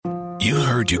You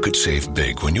heard you could save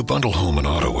big when you bundle home and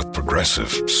auto with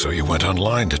Progressive, so you went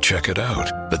online to check it out.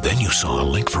 But then you saw a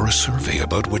link for a survey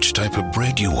about which type of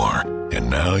bread you are. And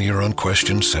now you're on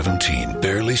question 17,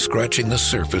 barely scratching the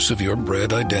surface of your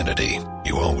bread identity.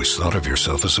 You always thought of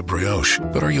yourself as a brioche,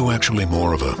 but are you actually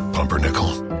more of a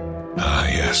pumpernickel? Ah,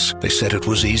 yes. They said it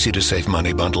was easy to save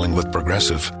money bundling with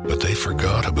Progressive, but they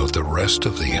forgot about the rest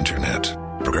of the internet.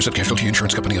 Progressive Casualty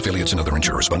Insurance Company affiliates and other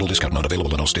insurers. Bundle discount not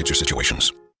available in all states or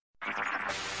situations.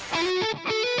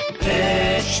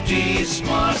 HD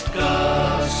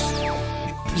Smartcast.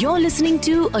 You're listening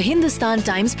to a Hindustan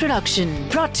Times production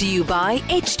brought to you by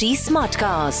HD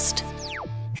Smartcast.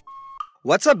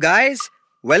 What's up, guys?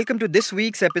 Welcome to this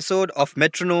week's episode of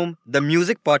Metronome, the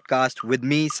music podcast with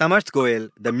me, Samarth Goel,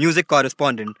 the music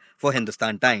correspondent for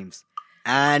Hindustan Times.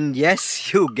 And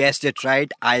yes, you guessed it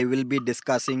right, I will be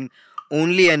discussing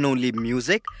only and only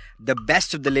music, the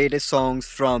best of the latest songs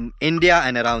from India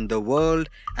and around the world,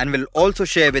 and will also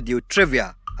share with you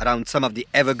trivia around some of the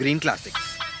evergreen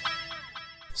classics.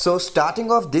 So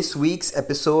starting off this week's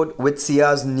episode with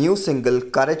Sia's new single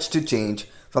Courage to Change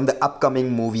from the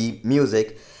upcoming movie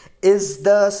Music is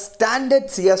the standard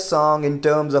Sia song in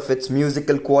terms of its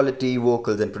musical quality,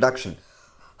 vocals and production.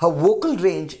 Her vocal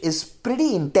range is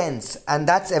pretty intense and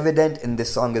that's evident in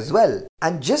this song as well.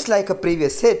 And just like her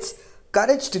previous hits,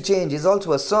 Courage to Change is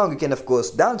also a song you can of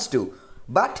course dance to.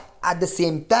 But at the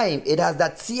same time, it has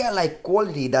that Sia-like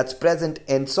quality that's present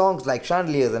in songs like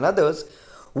Chandeliers and others,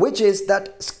 which is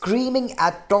that screaming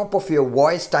at top of your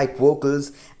voice type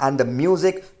vocals and the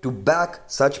music to back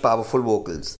such powerful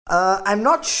vocals. I'm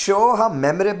not sure how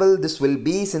memorable this will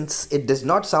be since it does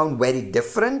not sound very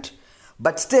different,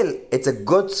 but still, it's a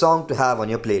good song to have on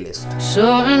your playlist.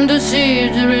 Sowing the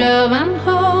seeds of love and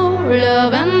hope,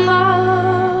 love and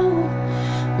hope.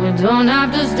 We don't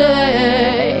have to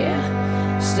stay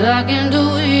stuck in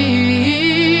the weeds.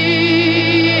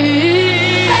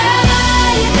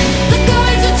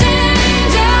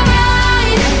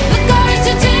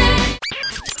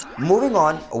 Moving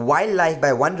on, Wildlife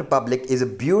by One Republic is a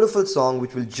beautiful song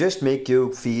which will just make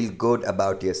you feel good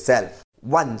about yourself.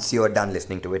 Once you're done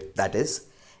listening to it, that is.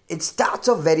 It starts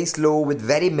off very slow with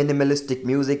very minimalistic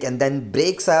music and then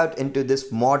breaks out into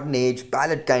this modern age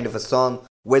ballad kind of a song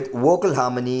with vocal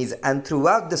harmonies, and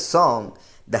throughout the song,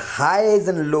 the highs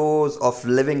and lows of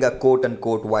living a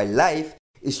quote-unquote wild life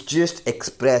is just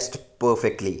expressed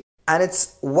perfectly. And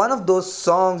it's one of those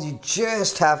songs you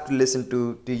just have to listen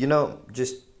to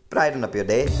just brighten up your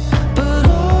day. But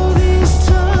all these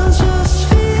times just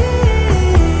fill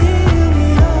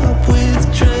me up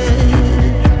with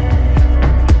dread.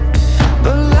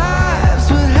 But life's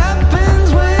what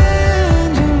happens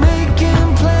when you're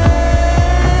making plans.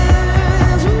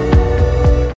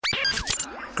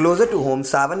 Closer to home,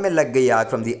 Sawan Mein Lag Gayi Aag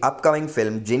from the upcoming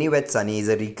film Ginny Wed Sunny is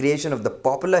a recreation of the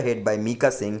popular hit by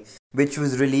Mika Singh, which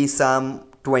was released some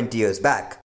 20 years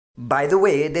back. By the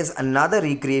way, there's another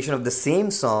recreation of the same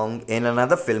song in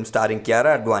another film starring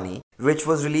Kiara Advani, which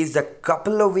was released a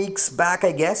couple of weeks back,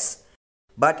 I guess.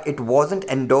 But it wasn't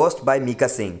endorsed by Mika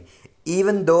Singh,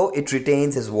 even though it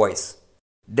retains his voice.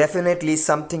 Definitely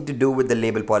something to do with the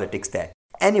label politics there.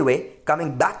 Anyway,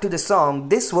 coming back to the song,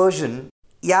 this version,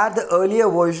 the earlier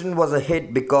version was a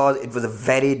hit because it was a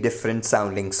very different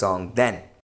sounding song then.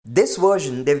 This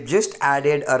version, they've just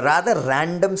added a rather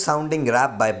random sounding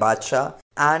rap by Badshah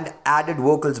and added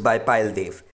vocals by Payal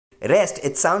Dev. Rest,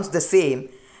 it sounds the same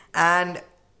and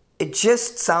it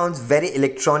just sounds very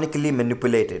electronically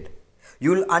manipulated.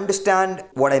 You'll understand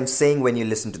what I'm saying when you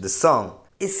listen to the song.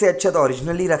 इससे अच्छा तो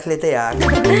originally रख लेते यार.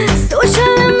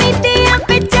 Social media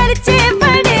पे चर्चे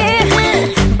बड़े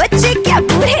हैं, बच्चे क्या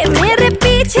बूढ़े मेरे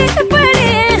पीछे पड़े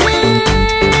हैं.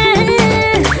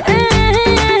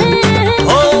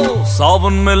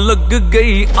 सावन में लग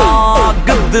गई आग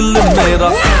दिल मेरा.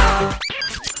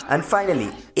 And finally,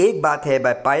 Ek Baat Hai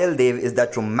by Payal Dev is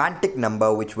that romantic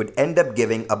number which would end up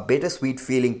giving a bittersweet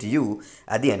feeling to you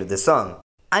at the end of the song.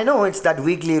 I know it's that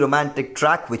weekly romantic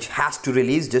track which has to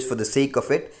release just for the sake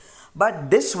of it, but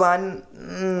this one,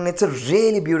 it's a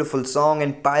really beautiful song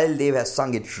and Payal Dev has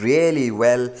sung it really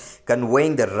well,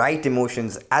 conveying the right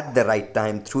emotions at the right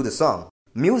time through the song.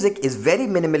 Music is very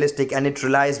minimalistic and it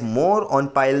relies more on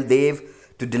Payal Dev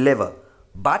to deliver,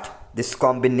 but this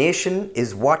combination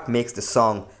is what makes the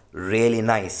song really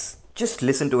nice. Just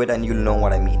listen to it and you'll know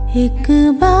what I mean.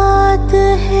 एक बात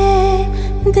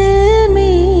है दिल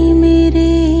में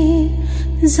मेरे,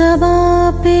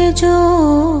 ज़बां पे जो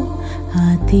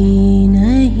आती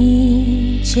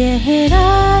नहीं, चेहरा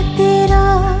तेरा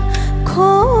खो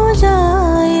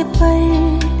जाए पर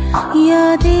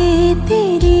यादें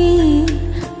तेरी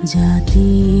जाती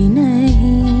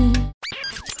नहीं.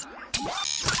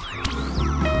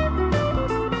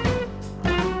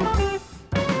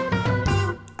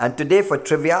 And today for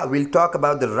trivia, we'll talk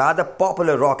about the rather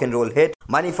popular rock and roll hit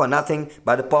Money for Nothing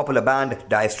by the popular band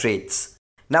Dire Straits.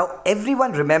 Now,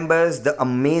 everyone remembers the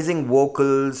amazing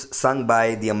vocals sung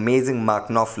by the amazing Mark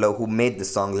Knopfler who made the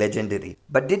song legendary.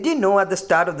 But did you know at the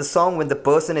start of the song when the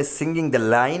person is singing the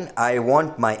line, "I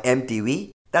want my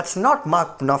MTV"? That's not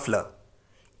Mark Knopfler.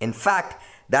 In fact,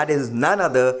 that is none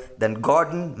other than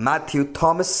Gordon Matthew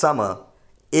Thomas Summer,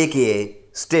 aka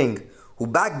Sting, who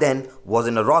back then was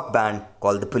in a rock band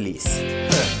called The Police.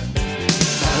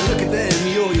 Look at them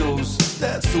yo-yos,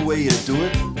 that's the way you do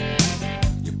it.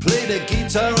 Play the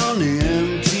guitar on the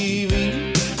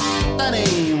MTV. That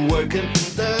ain't working,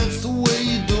 that's the way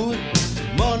you do it.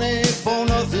 Money for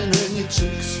nothing and your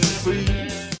chicks for free.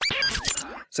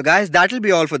 So guys, that'll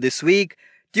be all for this week.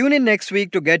 Tune in next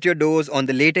week to get your dose on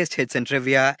the latest hits and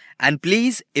trivia. And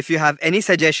please, if you have any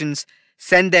suggestions,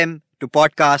 send them to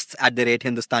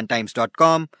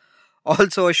podcasts@hindustantimes.com.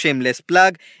 Also, a shameless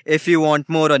plug, if you want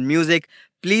more on music,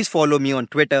 please follow me on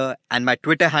Twitter, and my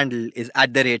Twitter handle is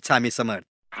 @Sami Samarth.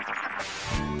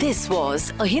 This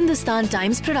was a Hindustan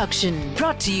Times production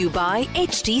brought to you by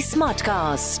HT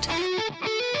Smartcast.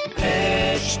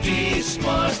 HT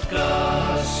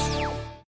Smartcast.